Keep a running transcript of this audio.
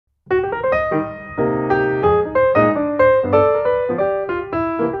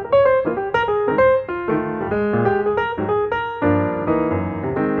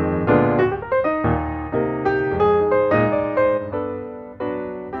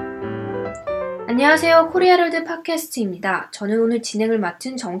안녕하세요. 코리아월드 팟캐스트입니다. 저는 오늘 진행을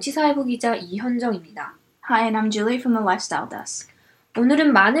맡은 정치사회부 기자 이현정입니다. Hi, and I'm Julie from the Lifestyle Desk.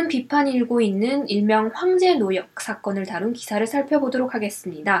 오늘은 많은 비판이 일고 있는 일명 황제 노역 사건을 다룬 기사를 살펴보도록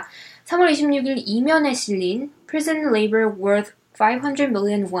하겠습니다. 3월 26일 이면에 실린 Prison Labor Worth 500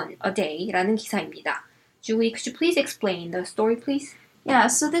 Million Won a Day라는 기사입니다. Julie, could you please explain the story, please? Yeah,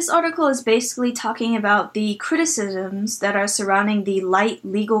 so this article is basically talking about the criticisms that are surrounding the light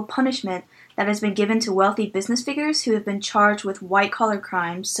legal punishment that has been given to wealthy business figures who have been charged with white-collar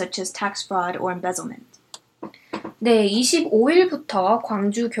crimes such as tax fraud or embezzlement. 네, 25일부터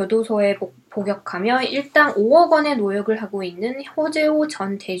광주 교도소에 복역하며 일당 5억 원의 노역을 하고 있는 허재호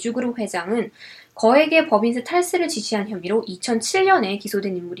전 대주그룹 회장은 거액의 법인세 탈세를 지시한 혐의로 2007년에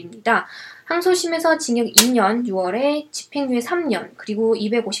기소된 인물입니다. 항소심에서 징역 2년, 6월에 집행유예 3년, 그리고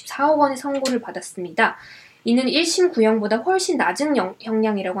 254억 원의 선고를 받았습니다. 이는 1심 구형보다 훨씬 낮은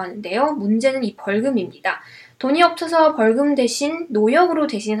형량이라고 하는데요. 문제는 이 벌금입니다. 돈이 없어서 벌금 대신 노역으로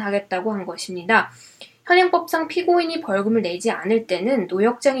대신하겠다고 한 것입니다. 현행법상 피고인이 벌금을 내지 않을 때는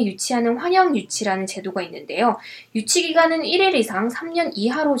노역장에 유치하는 환영유치라는 제도가 있는데요. 유치기간은 1일 이상 3년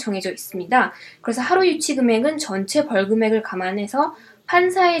이하로 정해져 있습니다. 그래서 하루 유치 금액은 전체 벌금액을 감안해서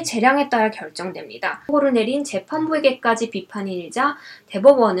판사의 재량에 따라 결정됩니다. 선고를 내린 재판부에게까지 비판이 일자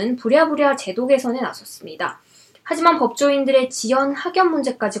대법원은 부랴부랴 제도 개선에 나섰습니다. 하지만 법조인들의 지연 학연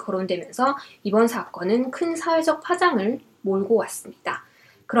문제까지 거론되면서 이번 사건은 큰 사회적 파장을 몰고 왔습니다.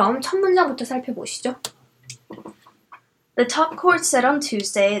 그럼 첫 문장부터 살펴보시죠. The top court said on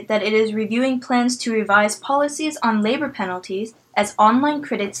Tuesday that it is reviewing plans to revise policies on labor penalties as online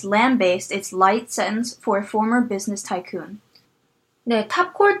critics lambaste its light sentence for a former business tycoon. 네,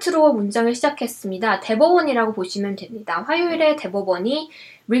 탑코트로 문장을 시작했습니다. 대법원이라고 보시면 됩니다. 화요일에 대법원이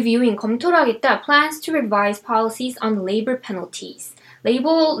reviewing, 검토를 하겠다, plans to revise policies on labor penalties.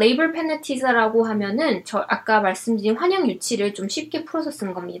 labor penalties라고 하면은 아까 말씀드린 환영 유치를 좀 쉽게 풀어서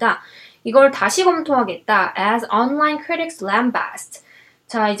쓴 겁니다. 이걸 다시 검토하겠다, as online critics lambast.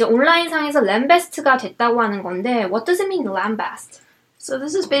 자, 이제 온라인상에서 lambast가 됐다고 하는 건데, what does it mean, lambast? So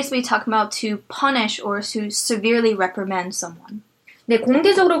this is basically talking about to punish or to severely reprimand someone. 네,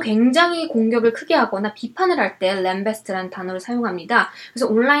 공개적으로 굉장히 공격을 크게 하거나 비판을 할 때 lambast라는 단어를 사용합니다. 그래서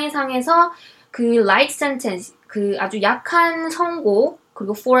온라인상에서 그 light sentence, 그 아주 약한 선고,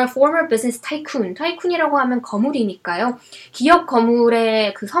 그리고 for a former business tycoon, 타이쿤이라고 하면 거물이니까요. 기업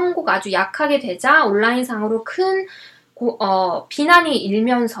거물의 그 선고가 아주 약하게 되자 온라인상으로 큰 비난이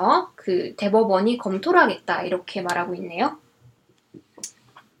일면서 그 대법원이 검토를 하겠다 이렇게 말하고 있네요.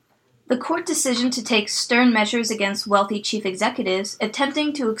 The court decision to take stern measures against wealthy chief executives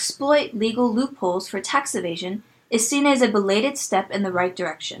attempting to exploit legal loopholes for tax evasion is seen as a belated step in the right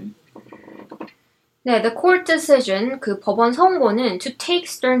direction. 네, the court decision, 그 법원 선고는 to take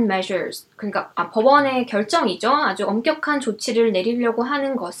stern measures, 그러니까 법원의 결정이죠. 아주 엄격한 조치를 내리려고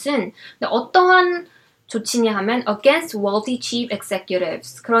하는 것은 어떠한 조치냐 하면 against wealthy chief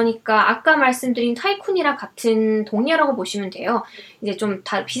executives. 그러니까 아까 말씀드린 타이쿤이랑 같은 동의어라고 보시면 돼요. 이제 좀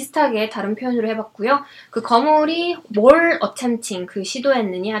비슷하게 다른 표현으로 해봤고요. 그 거물이 뭘 attempting, 그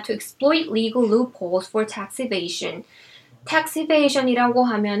시도했느냐 to exploit legal loopholes for tax evasion. tax evasion이라고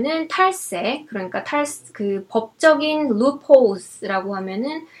하면은 탈세, 그러니까 그 법적인 loopholes라고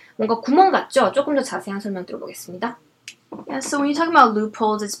하면은 뭔가 구멍 같죠? 조금 더 자세한 설명 들어보겠습니다. Yeah, so when you talk about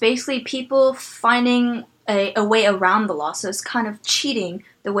loopholes, it's basically people finding a way around the law. So it's kind of cheating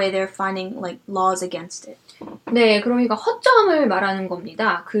the way they're finding like laws against it. 네, 그러니까 허점을 말하는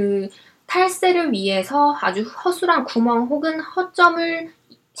겁니다. 그 탈세를 위해서 아주 허술한 구멍 혹은 허점을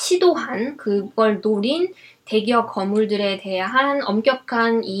시도한 그걸 노린 대기업 거물들에 대한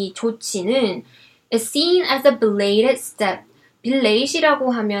엄격한 이 조치는 is seen as a belated step.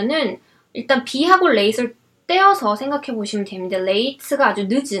 belate이라고 하면은 일단 be하고 late을 떼어서 생각해 보시면 됩니다. late가 아주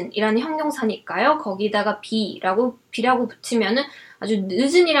늦은 이라는 형용사니까요. 거기다가 be라고 붙이면은 아주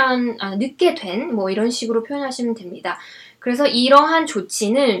늦은이란 늦게 된 뭐 이런 식으로 표현하시면 됩니다. 그래서 이러한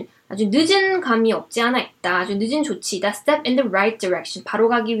조치는 아주 늦은 감이 없지 않아 있다. 아주 늦은 조치이다. Step in the right direction. 바로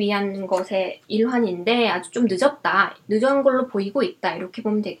가기 위한 것의 일환인데 아주 좀 늦었다. 늦은 걸로 보이고 있다. 이렇게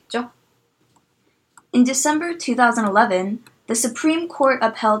보면 되겠죠. In December 2011, the Supreme Court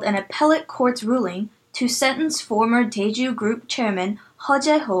upheld an appellate court's ruling to sentence former Daeju Group chairman Ho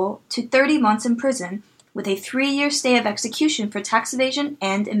Jae-ho to 30 months in prison with a 3-year stay of execution for tax evasion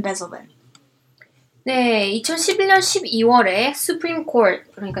and embezzlement. 네, 2011년 12월에 Supreme Court,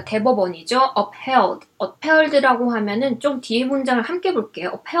 그러니까 대법원이죠. upheld라고 하면은 좀 뒤에 문장을 함께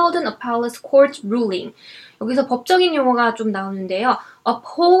볼게요. upheld an appellate court ruling. 여기서 법적인 용어가 좀 나오는데요.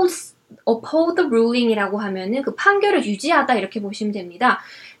 upholds uphold the ruling이라고 하면은 그 판결을 유지하다 이렇게 보시면 됩니다.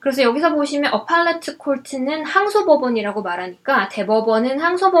 그래서 여기서 보시면 appellate court는 항소법원이라고 말하니까 대법원은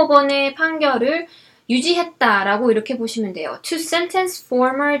항소법원의 판결을 유지했다라고 이렇게 보시면 돼요. To sentence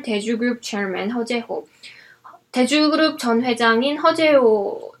former 대주그룹 chairman 허재호. 대주그룹 전 회장인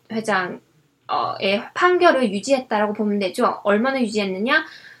허재호 회장의 판결을 유지했다라고 보면 되죠. 얼마나 유지했느냐?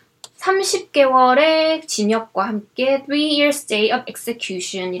 30개월의 징역과 함께 3 years stay of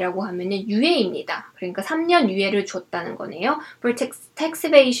execution이라고 하면은 유예입니다. 그러니까 3년 유예를 줬다는 거네요. For tax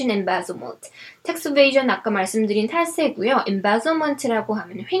evasion embezzlement. tax evasion 아까 말씀드린 탈세고요. embezzlement라고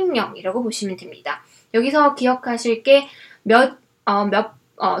하면 횡령이라고 보시면 됩니다. 여기서 기억하실 게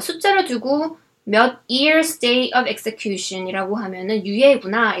숫자를 두고 몇 years stay of execution이라고 하면은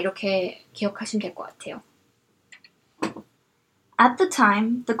유예구나 이렇게 기억하시면 될 것 같아요. At the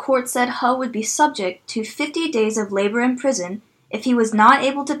time, the court said He would be subject to 50 days of labor in prison if he was not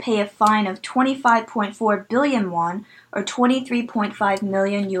able to pay a fine of 25.4 billion won or 23.5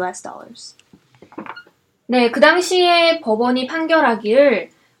 million US dollars. 네, 그 당시에 법원이 판결하기를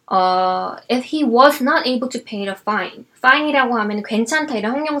if he was not able to pay the fine. fine이라고 하면 괜찮다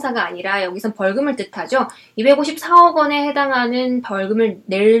이런 형용사가 아니라 여기선 벌금을 뜻하죠. 254억 원에 해당하는 벌금을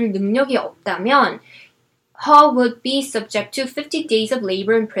낼 능력이 없다면 He would be subject to 50 days of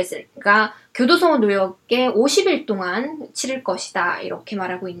labor in prison. 그러니까 교도소 노역에 50일 동안 치를 것이다. 이렇게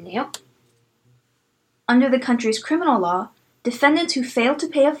말하고 있네요. Under the country's criminal law, defendants who fail to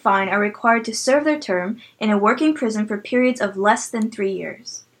pay a fine are required to serve their term in a working prison for periods of less than 3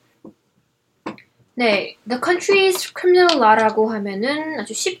 years. 네, the country's criminal law라고 하면은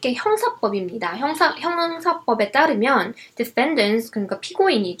아주 쉽게 형사법입니다. 형사법에 따르면 defendants, 그러니까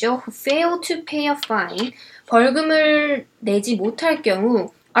피고인이죠. who fail to pay a fine, 벌금을 내지 못할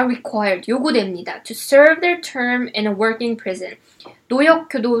경우 are required, 요구됩니다. to serve their term in a working prison. 노역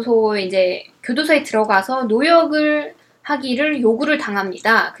교도소에 들어가서 노역을 하기를 요구를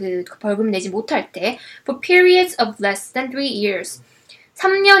당합니다. 그 벌금 내지 못할 때 for periods of less than 3 years.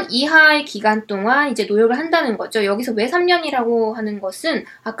 3년 이하의 기간 동안 이제 노역을 한다는 거죠. 여기서 왜 3년이라고 하는 것은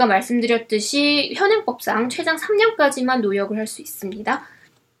아까 말씀드렸듯이 현행법상 최장 3년까지만 노역을 할 수 있습니다.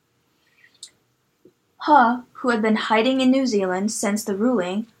 He, who had been hiding in New Zealand since the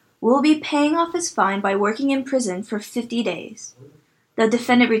ruling, will be paying off his fine by working in prison for 50 days. The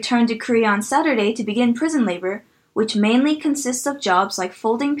defendant returned to Korea on Saturday to begin prison labor, which mainly consists of jobs like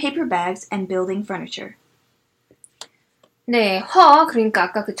folding paper bags and building furniture. 네, 그러니까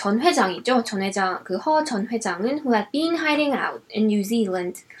아까 그 전 회장이죠. 허 전 회장은 who had been hiding out in New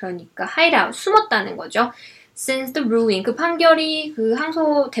Zealand. 그러니까 hide out, 숨었다는 거죠. Since the ruling, 그 판결이 그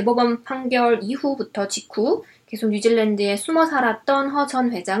대법원 판결 이후부터 직후 계속 뉴질랜드에 숨어 살았던 허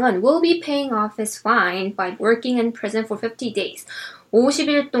전 회장은 will be paying off his fine by working in prison for 50 days.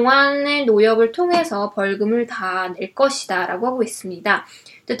 50일 동안의 노역을 통해서 벌금을 다 낼 것이다 라고 하고 있습니다.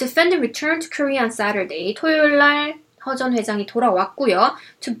 The defendant returned to Korea on Saturday. 토요일 날 허 전 회장이 돌아왔고요.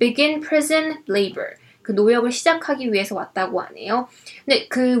 To begin prison labor. 그 노역을 시작하기 위해서 왔다고 하네요. 근데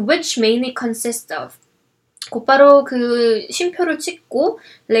그 which mainly consists of. 곧바로 그 쉼표를 찍고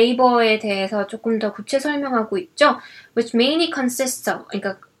labor에 대해서 조금 더 구체 설명하고 있죠. Which mainly consists of.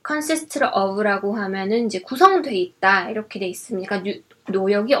 그러니까 consist of라고 하면은 이제 구성돼 있다. 이렇게 돼 있습니다. 그러니까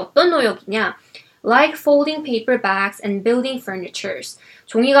노역이 어떤 노역이냐? Like folding paper bags and building furnitures.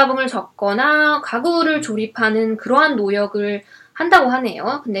 종이 가방을 접거나 가구를 조립하는 그러한 노역을 한다고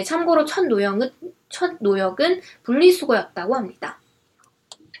하네요. 근데 참고로 첫 노역은 분리수거였다고 합니다.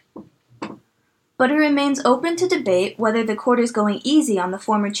 But it remains open to debate whether the court is going easy on the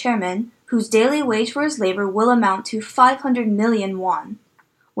former chairman, whose daily wage for his labor will amount to 500 million won.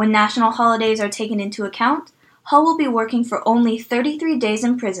 When national holidays are taken into account, Hull will be working for only 33 days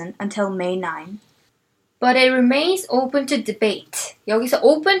in prison until May 9. But it remains open to debate. 여기서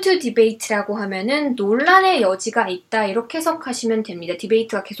open to debate라고 하면은 논란의 여지가 있다 이렇게 해석하시면 됩니다.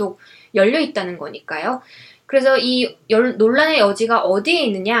 디베이트가 계속 열려 있다는 거니까요. 그래서 이 논란의 여지가 어디에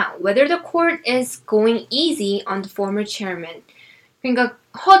있느냐? Whether the court is going easy on the former chairman. 그러니까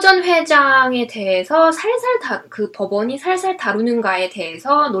허 전 회장에 대해서 그 법원이 살살 다루는가에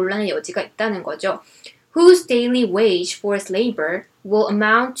대해서 논란의 여지가 있다는 거죠. Whose daily wage for his labor will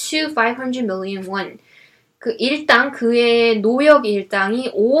amount to 500 million won. 그 일당 그의 노역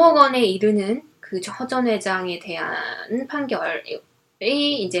일당이 5억 원에 이르는 그 허 전 회장에 대한 판결이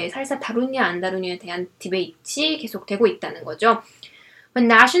이제 살살 다루냐 안 다루냐에 대한 디베이트가 계속되고 있다는 거죠. When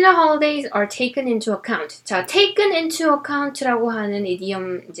national holidays are taken into account. 자, taken into account라고 하는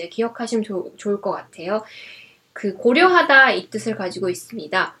이디엄 이제 기억하시면 좋을 것 같아요. 그 고려하다 이 뜻을 가지고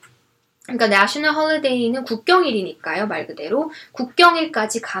있습니다. 그러니까 national holiday는 국경일이니까요, 말 그대로.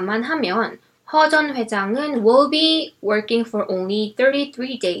 국경일까지 감안하면 허 전 회장은 will be working for only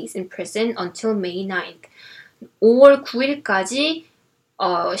 33 days in prison until May 9th. 5월 9일까지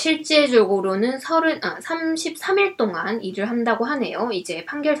실제적으로는 33일 동안 일을 한다고 하네요. 이제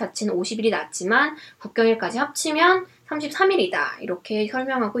판결 자체는 50일이 났지만 국경일까지 합치면 33일이다. 이렇게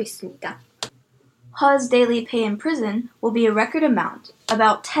설명하고 있습니다. He's daily pay in prison will be a record amount,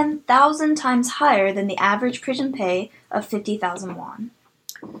 about 10,000 times higher than the average prison pay of 50,000 won.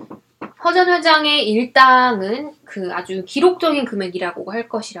 허 전 회장의 일당은 그 아주 기록적인 금액이라고 할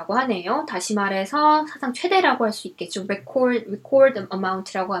것이라고 하네요. 다시 말해서 사상 최대라고 할 수 있겠죠. record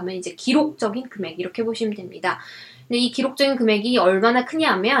amount라고 하면 이제 기록적인 금액 이렇게 보시면 됩니다. 근데 이 기록적인 금액이 얼마나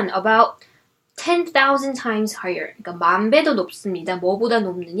크냐면 about 10,000 times higher. 그러니까 10,000배도 높습니다. 뭐보다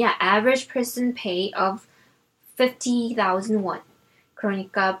높느냐? Average person pay of 50,000 won.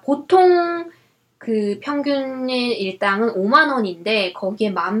 그러니까 보통 그 평균의 일당은 5만 원인데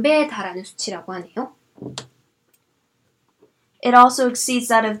거기에 10,000배에 달하는 수치라고 하네요. It also exceeds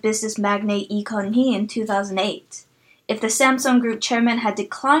that of business magnate Lee Kun-hee in 2008. If the Samsung Group chairman had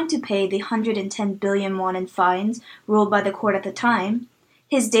declined to pay the 110 billion won in fines ruled by the court at the time,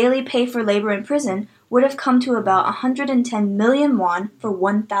 his daily pay for labor in prison would have come to about 110 million won for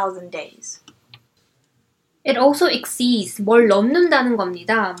 1,000 days. It also exceeds, 뭘 넘는다는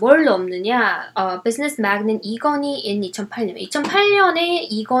겁니다. 뭘 넘느냐? Business magnate 이건희 in 2008년. 2008년에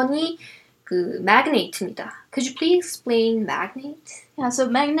이건희 그 magnate입니다. Could you please explain magnate? Yeah, so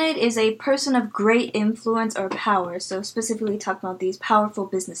magnate is a person of great influence or power. So specifically talking about these powerful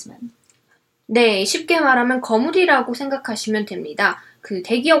businessmen. 네, 쉽게 말하면 거물이라고 생각하시면 됩니다. 그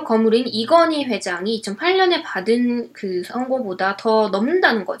대기업 거물인 이건희 회장이 2008년에 받은 그 선고보다 더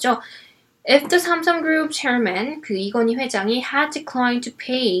넘는다는 거죠. If the Samsung Group chairman, 그 이건희 회장이 had declined to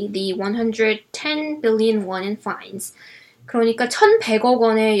pay the 110 billion won in fines. 그러니까 1,100억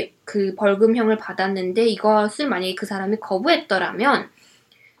원의 그 벌금형을 받았는데 이것을 만약에 그 사람이 거부했더라면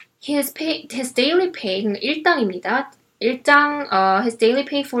his daily pay, 일당입니다. his daily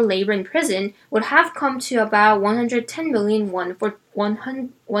pay for labor in prison would have come to about 110 million won for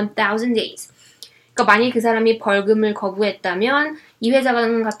 1,000 days. 그러니까 만약에 그 사람이 벌금을 거부했다면 이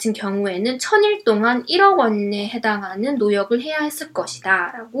회장 같은 경우에는 1,000일 동안 1억 원에 해당하는 노역을 해야 했을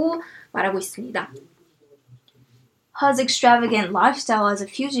것이다 라고 말하고 있습니다. He's extravagant lifestyle as a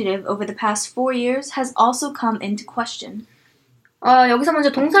fugitive over the past 4 years has also come into question. 여기서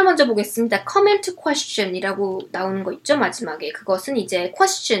먼저 동사를 먼저 보겠습니다. come into question이라고 나오는 거 있죠, 마지막에. 그것은 이제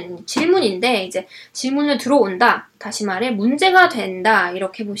question, 질문인데 이제 질문을 들어온다. 다시 말해 문제가 된다.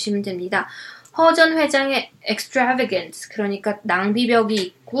 이렇게 보시면 됩니다. 허 전 회장의 extravagant, 그러니까 낭비벽이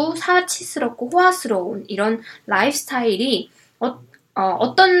있고 사치스럽고 호화스러운 이런 라이프스타일이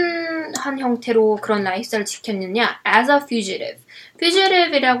어떤 한 형태로 그런 라이프스타일을 지켰느냐? as a fugitive.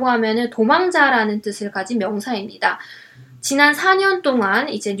 fugitive이라고 하면은 도망자라는 뜻을 가진 명사입니다. 지난 4년 동안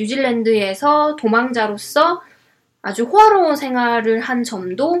이제 뉴질랜드에서 도망자로서 아주 호화로운 생활을 한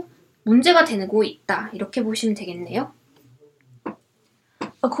점도 문제가 되고 있다. 이렇게 보시면 되겠네요.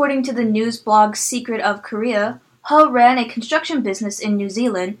 According to the news blog Secret of Korea, He ran a construction business in New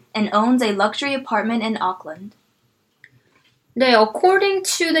Zealand and owns a luxury apartment in Auckland. 네, according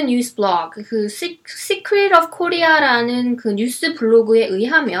to the news blog, 그 Secret of Korea라는 그 뉴스 블로그에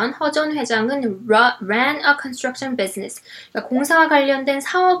의하면 허 전 회장은 ran a construction business, 그러니까 공사와 관련된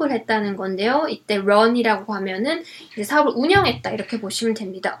사업을 했다는 건데요. 이때 run이라고 하면은 이제 사업을 운영했다 이렇게 보시면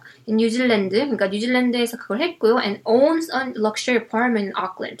됩니다. 뉴질랜드, 그러니까 뉴질랜드에서 그걸 했고요. And owns a luxury apartment in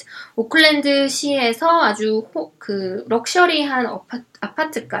Auckland. 오클랜드 시에서 아주 그 럭셔리한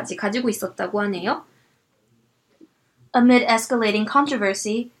아파트까지 가지고 있었다고 하네요. Amid escalating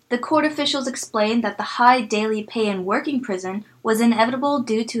controversy, the court officials explained that the high daily pay in working prison was inevitable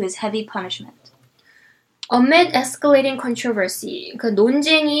due to his heavy punishment. Amid escalating controversy, 그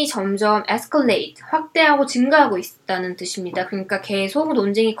논쟁이 점점 escalate, 확대하고 증가하고 있다는 뜻입니다. 그러니까 계속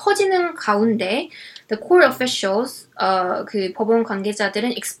논쟁이 커지는 가운데 the court officials, 그 법원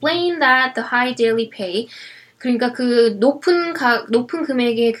관계자들은 explained that the high daily pay, 그러니까 그 높은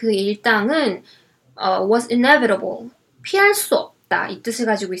금액의 그 일당은 was inevitable, 피할 수 없다. 이 뜻을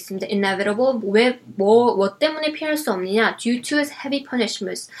가지고 있습니다. inevitable, 뭐 때문에 피할 수 없느냐? due to his heavy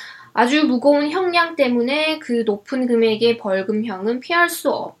punishments. 아주 무거운 형량 때문에 그 높은 금액의 벌금형은 피할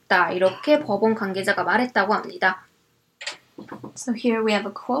수 없다. 이렇게 법원 관계자가 말했다고 합니다. So here we have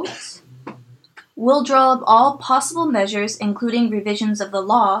a quote. We'll draw up all possible measures, including revisions of the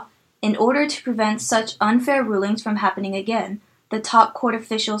law, in order to prevent such unfair rulings from happening again, the top court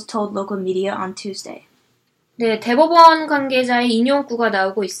officials told local media on Tuesday. 네, 대법원 관계자의 인용구가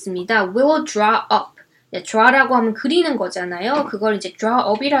나오고 있습니다. will draw up. 네, draw라고 하면 그리는 거잖아요. 그걸 이제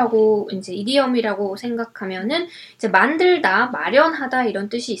draw up이라고 이제 이디엄이라고 생각하면은 이제 만들다, 마련하다 이런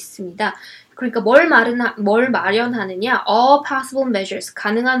뜻이 있습니다. 그러니까 뭘 마련하느냐? All possible measures,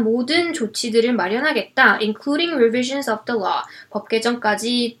 가능한 모든 조치들을 마련하겠다, including revisions of the law, 법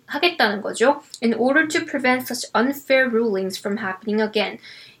개정까지 하겠다는 거죠. In order to prevent such unfair rulings from happening again.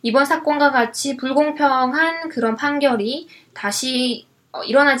 이번 사건과 같이 불공평한 그런 판결이 다시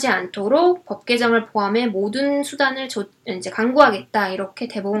일어나지 않도록 법 개정을 포함해 모든 수단을 이제 강구하겠다, 이렇게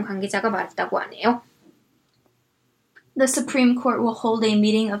대법원 관계자가 말했다고 하네요. The Supreme Court will hold a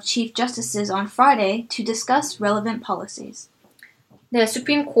meeting of Chief Justices on Friday to discuss relevant policies. 네,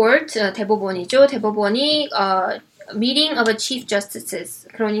 Supreme Court, 대법원이죠. 대법원이 meeting of the Chief Justices,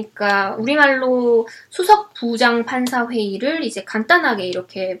 그러니까 우리말로 수석 부장 판사 회의를 이제 간단하게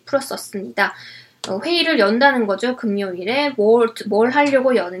이렇게 풀었었습니다. 회의를 연다는 거죠. 금요일에 뭘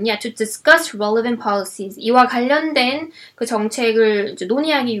하려고 여느냐? To discuss relevant policies. 이와 관련된 그 정책을 이제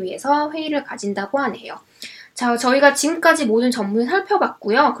논의하기 위해서 회의를 가진다고 하네요. 자, 저희가 지금까지 모든 전문을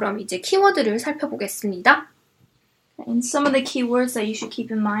살펴봤고요. 그럼 이제 키워드를 살펴보겠습니다. And some of the keywords that you should keep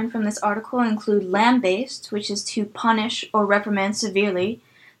in mind from this article include land-based, which is to punish or reprimand severely.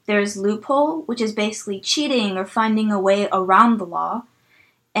 There's loophole, which is basically cheating or finding a way around the law.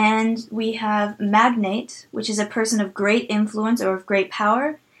 And we have magnate, which is a person of great influence or of great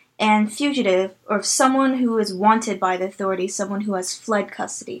power. And fugitive, or someone who is wanted by the authorities, someone who has fled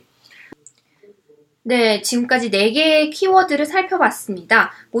custody. 네, 지금까지 4개의 키워드를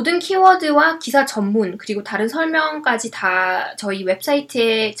살펴봤습니다. 모든 키워드와 기사 전문, 그리고 다른 설명까지 다 저희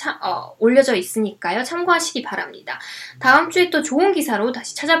웹사이트에 올려져 있으니까요. 참고하시기 바랍니다. 다음 주에 또 좋은 기사로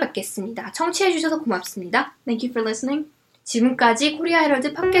다시 찾아뵙겠습니다. 청취해주셔서 고맙습니다. Thank you for listening. 지금까지 코리아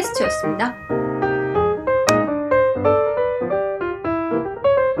헤럴드 팟캐스트였습니다.